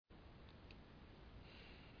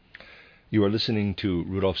You are listening to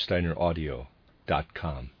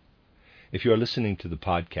rudolfsteineraudio.com. If you are listening to the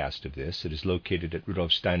podcast of this, it is located at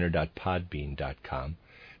rudolfsteiner.podbean.com.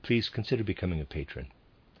 Please consider becoming a patron.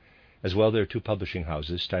 As well, there are two publishing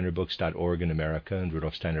houses, steinerbooks.org in America and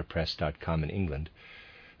rudolfsteinerpress.com in England,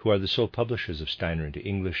 who are the sole publishers of Steiner into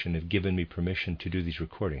English and have given me permission to do these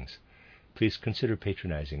recordings. Please consider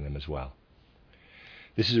patronizing them as well.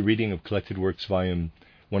 This is a reading of Collected Works, Volume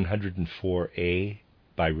 104A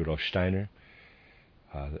by Rudolf Steiner.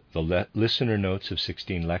 The listener notes of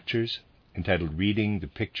 16 lectures, entitled Reading the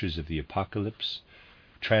Pictures of the Apocalypse,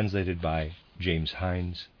 translated by James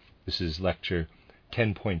Hines. This is lecture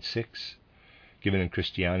 10.6, given in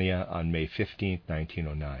Christiania on May 15,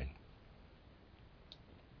 1909.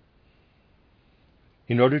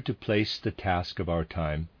 In order to place the task of our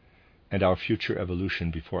time and our future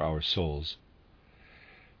evolution before our souls,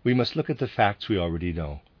 we must look at the facts we already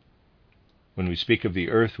know. When we speak of the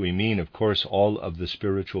earth, we mean, of course, all of the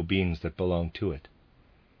spiritual beings that belong to it.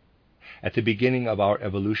 At the beginning of our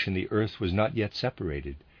evolution, the earth was not yet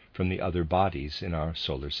separated from the other bodies in our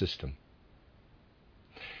solar system.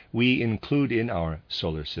 We include in our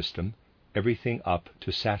solar system everything up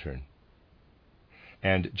to Saturn.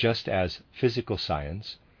 And just as physical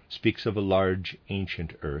science speaks of a large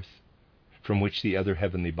ancient earth, from which the other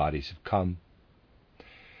heavenly bodies have come,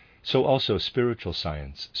 so also spiritual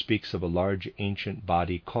science speaks of a large ancient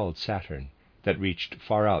body called Saturn that reached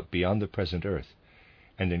far out beyond the present Earth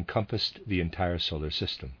and encompassed the entire solar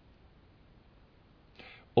system.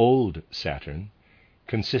 Old Saturn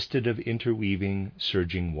consisted of interweaving,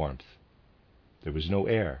 surging warmth. There was no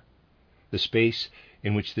air. The space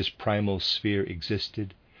in which this primal sphere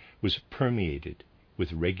existed was permeated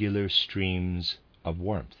with regular streams of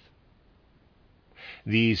warmth.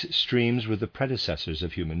 These streams were the predecessors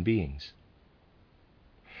of human beings.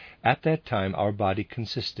 At that time, our body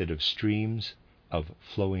consisted of streams of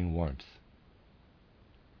flowing warmth.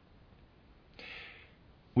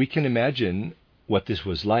 We can imagine what this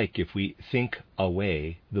was like if we think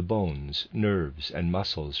away the bones, nerves, and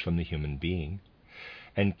muscles from the human being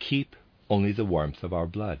and keep only the warmth of our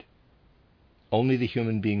blood. Only the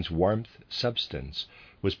human being's warmth substance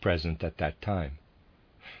was present at that time.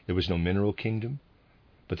 There was no mineral kingdom,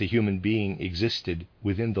 but the human being existed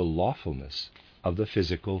within the lawfulness of the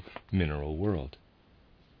physical mineral world.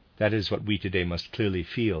 That is what we today must clearly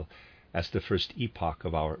feel as the first epoch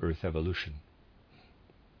of our Earth evolution.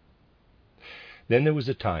 Then there was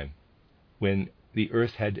a time when the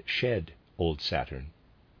Earth had shed old Saturn,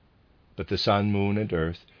 but the Sun, Moon, and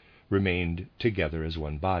Earth remained together as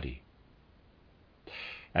one body.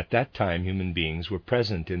 At that time, human beings were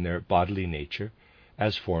present in their bodily nature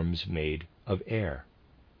as forms made of air.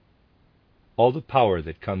 All the power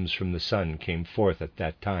that comes from the sun came forth at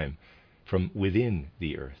that time from within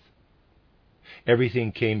the earth.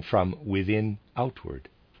 Everything came from within outward.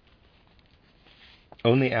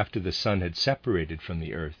 Only after the sun had separated from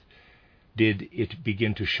the earth did it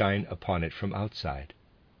begin to shine upon it from outside.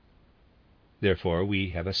 Therefore, we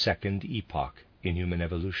have a second epoch in human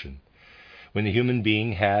evolution, when the human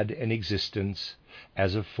being had an existence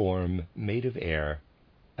as a form made of air,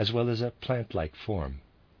 as well as a plant-like form.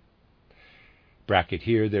 Bracket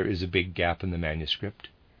here, there is a big gap in the manuscript.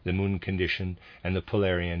 The moon condition and the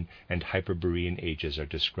Polarian and Hyperborean ages are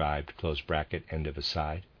described, close bracket, end of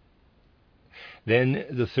aside. Then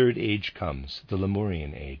the third age comes, the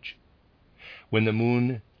Lemurian age, when the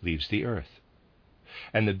moon leaves the earth,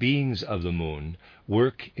 and the beings of the moon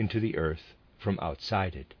work into the earth from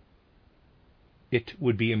outside it. It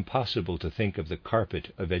would be impossible to think of the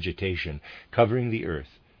carpet of vegetation covering the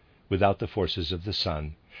earth without the forces of the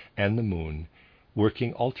sun and the moon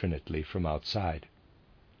working alternately from outside.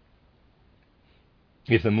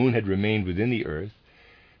 If the moon had remained within the earth,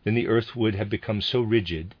 then the earth would have become so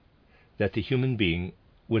rigid that the human being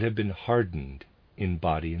would have been hardened in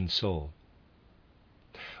body and soul.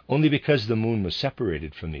 Only because the moon was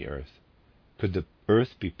separated from the earth could the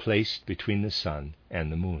earth be placed between the sun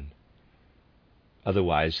and the moon.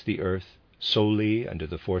 Otherwise, the earth, solely under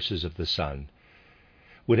the forces of the sun,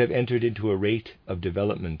 would have entered into a rate of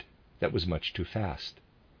development that was much too fast.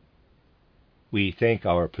 We thank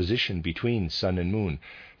our position between sun and moon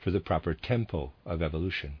for the proper tempo of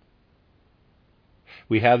evolution.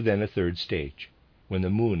 We have then a third stage, when the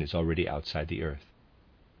moon is already outside the earth.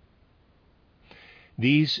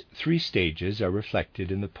 These three stages are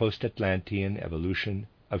reflected in the post-Atlantean evolution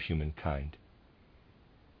of humankind.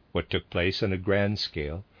 What took place on a grand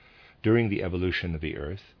scale during the evolution of the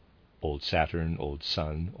earth, old Saturn, old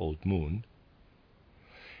Sun, old Moon,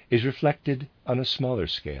 is reflected on a smaller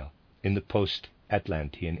scale in the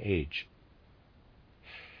post-Atlantean age.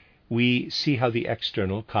 we see how the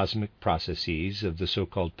external cosmic processes of the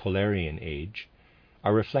so-called Polarian Age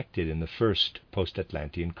are reflected in the first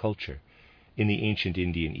post-Atlantean culture, in the ancient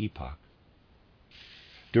Indian epoch.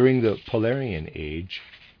 During the Polarian Age,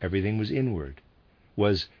 everything was inward,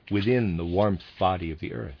 was within the warmth body of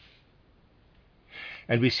the earth.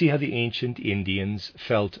 And we see how the ancient Indians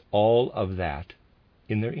felt all of that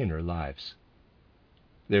in their inner lives.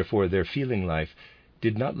 Therefore, their feeling life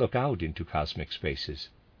did not look out into cosmic spaces.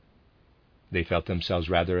 They felt themselves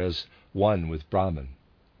rather as one with Brahman.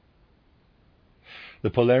 The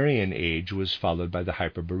Polarian Age was followed by the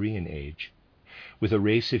Hyperborean Age, with a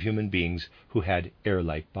race of human beings who had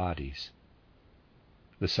air-like bodies.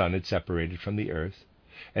 The sun had separated from the earth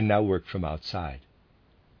and now worked from outside.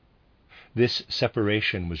 This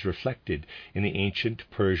separation was reflected in the ancient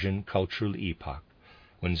Persian cultural epoch,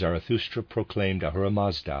 when Zarathustra proclaimed Ahura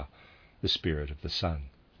Mazda, the spirit of the sun.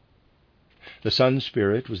 The sun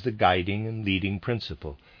spirit was the guiding and leading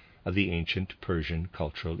principle of the ancient Persian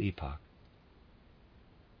cultural epoch.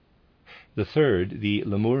 The third, the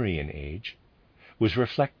Lemurian Age, was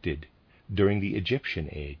reflected during the Egyptian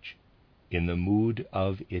Age in the mood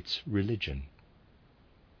of its religion.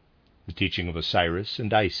 The teaching of Osiris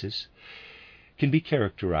and Isis can be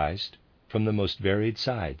characterized from the most varied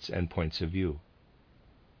sides and points of view.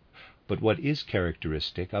 But what is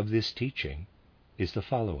characteristic of this teaching is the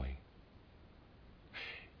following.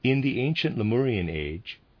 In the ancient Lemurian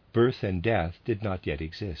Age, birth and death did not yet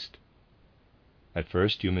exist. At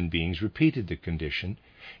first, human beings repeated the condition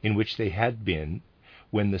in which they had been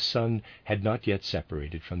when the sun had not yet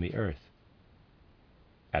separated from the earth.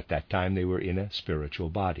 At that time, they were in a spiritual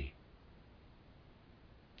body.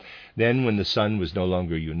 Then, when the sun was no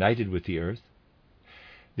longer united with the earth,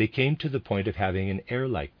 they came to the point of having an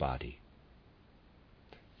air-like body.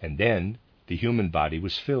 And then, the human body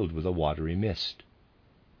was filled with a watery mist.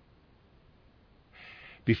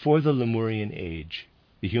 Before the Lemurian Age,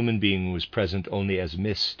 the human being was present only as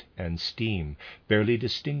mist and steam, barely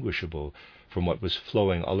distinguishable from what was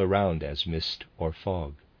flowing all around as mist or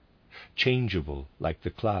fog, changeable like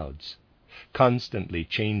the clouds, constantly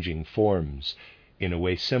changing forms in a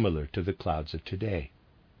way similar to the clouds of today.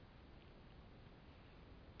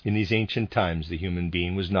 In these ancient times, the human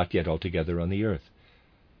being was not yet altogether on the earth,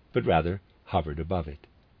 but rather hovered above it.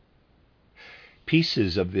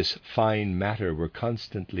 Pieces of this fine matter were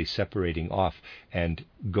constantly separating off and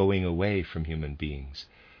going away from human beings,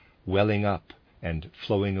 welling up and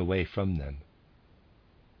flowing away from them.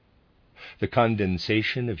 The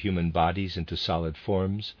condensation of human bodies into solid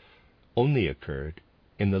forms only occurred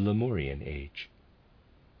in the Lemurian Age.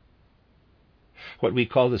 What we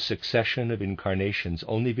call the succession of incarnations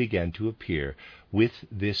only began to appear with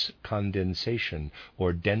this condensation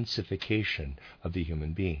or densification of the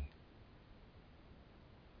human being.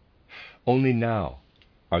 Only now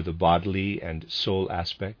are the bodily and soul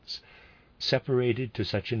aspects separated to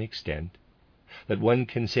such an extent that one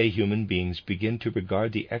can say human beings begin to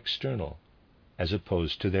regard the external as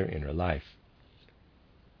opposed to their inner life.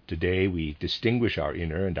 Today we distinguish our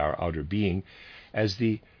inner and our outer being as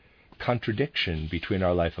the contradiction between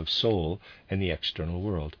our life of soul and the external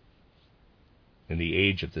world. In the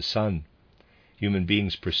age of the sun, human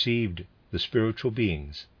beings perceived the spiritual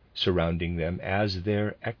beings surrounding them as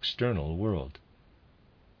their external world.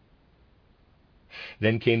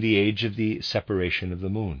 Then came the age of the separation of the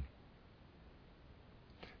moon.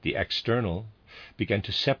 The external began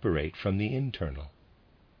to separate from the internal.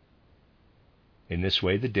 In this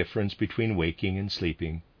way, the difference between waking and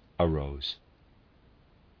sleeping arose.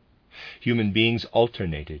 Human beings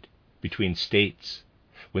alternated between states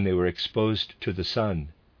when they were exposed to the sun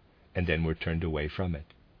and then were turned away from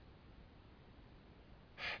it.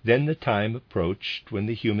 Then the time approached when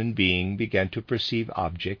the human being began to perceive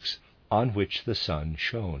objects on which the sun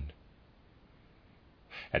shone.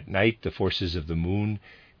 At night, the forces of the moon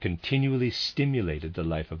continually stimulated the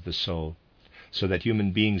life of the soul, so that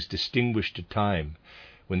human beings distinguished a time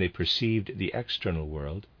when they perceived the external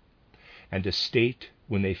world, and a state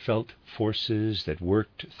when they felt forces that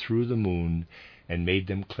worked through the moon and made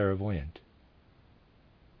them clairvoyant.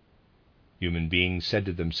 Human beings said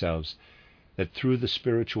to themselves that through the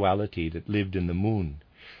spirituality that lived in the moon,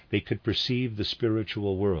 they could perceive the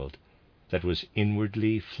spiritual world that was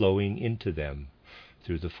inwardly flowing into them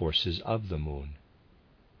through the forces of the moon.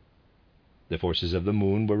 The forces of the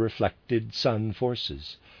moon were reflected sun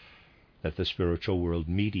forces that the spiritual world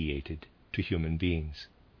mediated to human beings,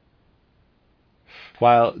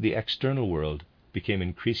 while the external world became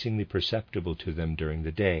increasingly perceptible to them during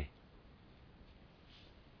the day.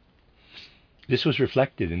 This was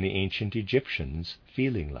reflected in the ancient Egyptians'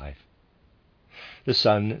 feeling life. The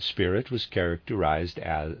sun spirit was characterized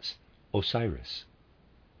as Osiris,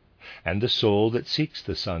 and the soul that seeks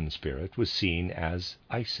the sun spirit was seen as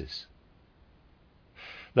Isis.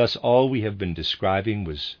 Thus all we have been describing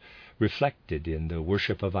was reflected in the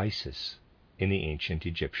worship of Isis in the ancient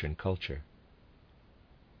Egyptian culture.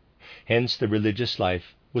 Hence the religious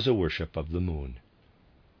life was a worship of the moon.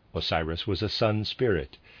 Osiris was a sun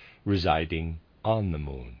spirit residing on the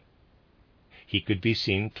moon. He could be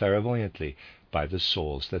seen clairvoyantly by the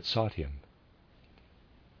souls that sought him.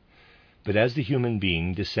 But as the human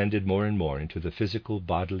being descended more and more into the physical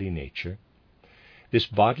bodily nature, this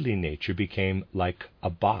bodily nature became like a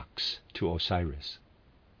box to Osiris.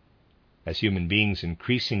 As human beings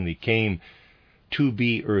increasingly came to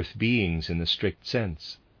be earth beings in the strict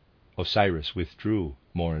sense, Osiris withdrew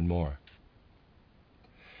more and more.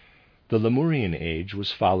 The Lemurian age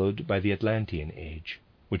was followed by the Atlantean age,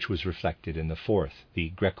 which was reflected in the fourth, the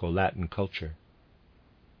Greco-Latin culture.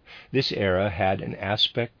 This era had an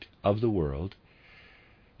aspect of the world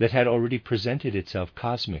that had already presented itself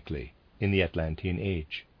cosmically in the Atlantean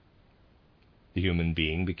age. The human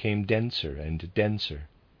being became denser and denser.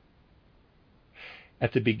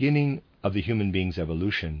 At the beginning of the human being's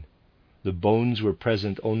evolution, the bones were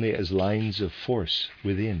present only as lines of force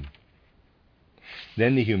within.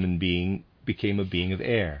 Then the human being became a being of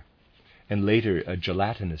air, and later a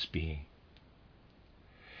gelatinous being.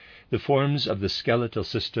 The forms of the skeletal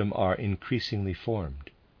system are increasingly formed.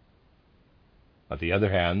 On the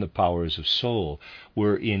other hand, the powers of soul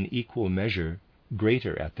were in equal measure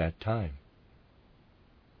greater at that time.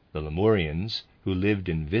 The Lemurians, who lived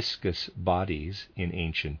in viscous bodies in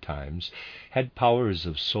ancient times, had powers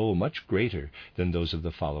of soul much greater than those of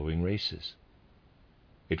the following races.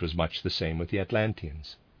 It was much the same with the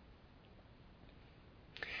Atlanteans.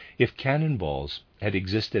 If cannonballs had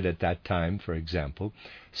existed at that time, for example,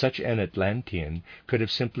 such an Atlantean could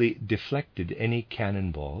have simply deflected any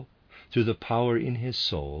cannonball through the power in his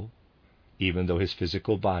soul, even though his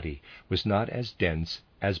physical body was not as dense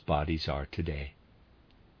as bodies are today.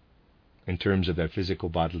 In terms of their physical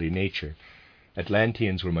bodily nature,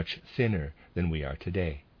 Atlanteans were much thinner than we are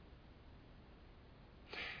today.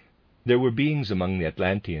 There were beings among the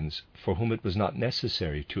Atlanteans for whom it was not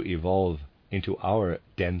necessary to evolve into our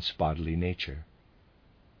dense bodily nature.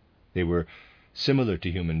 They were similar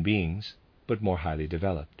to human beings, but more highly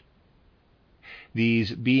developed.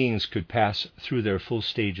 These beings could pass through their full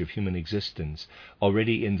stage of human existence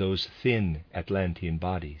already in those thin Atlantean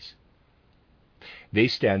bodies. They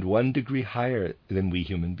stand 1 degree higher than we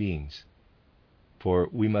human beings, for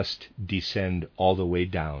we must descend all the way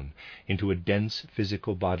down into a dense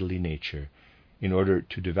physical bodily nature in order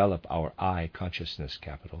to develop our I consciousness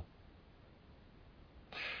capital.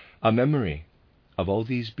 A memory of all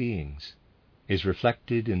these beings is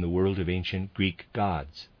reflected in the world of ancient Greek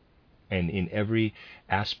gods and in every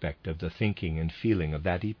aspect of the thinking and feeling of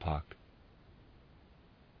that epoch.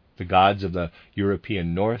 The gods of the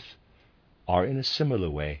European North are in a similar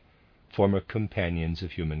way former companions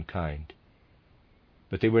of humankind,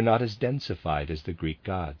 but they were not as densified as the Greek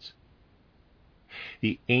gods.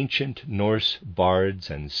 The ancient Norse bards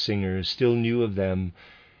and singers still knew of them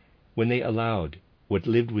when they allowed what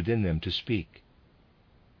lived within them to speak.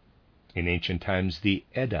 In ancient times, the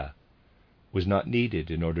Edda was not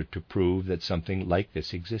needed in order to prove that something like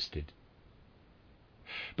this existed.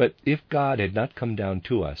 But if God had not come down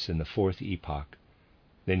to us in the fourth epoch,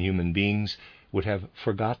 then human beings would have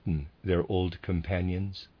forgotten their old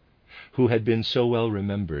companions, who had been so well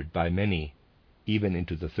remembered by many, even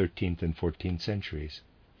into the 13th and 14th centuries.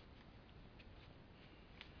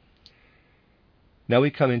 Now we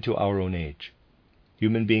come into our own age.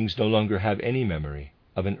 Human beings no longer have any memory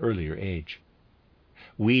of an earlier age.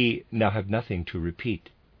 We now have nothing to repeat.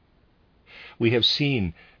 We have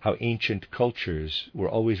seen how ancient cultures were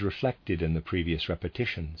always reflected in the previous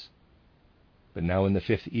repetitions. But now in the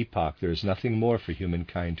fifth epoch there is nothing more for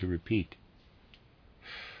humankind to repeat.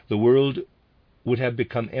 The world would have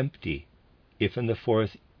become empty if in the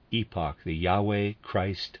fourth epoch the Yahweh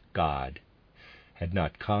Christ God had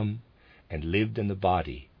not come and lived in the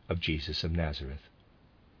body of Jesus of Nazareth.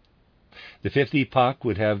 The fifth epoch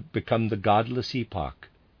would have become the godless epoch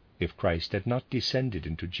if Christ had not descended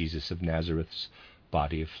into Jesus of Nazareth's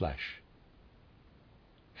body of flesh.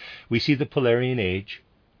 We see the Polarian age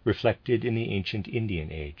reflected in the ancient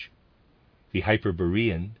Indian age, the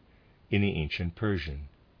Hyperborean in the ancient Persian,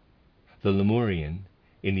 the Lemurian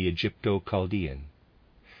in the Egypto-Chaldean,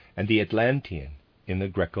 and the Atlantean in the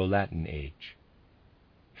Greco-Latin age.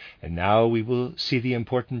 And now we will see the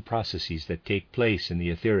important processes that take place in the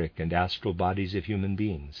etheric and astral bodies of human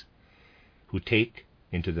beings, who take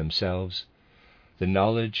into themselves the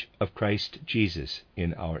knowledge of Christ Jesus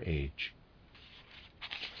in our age.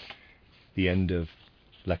 The end of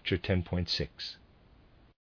Lecture 10.6.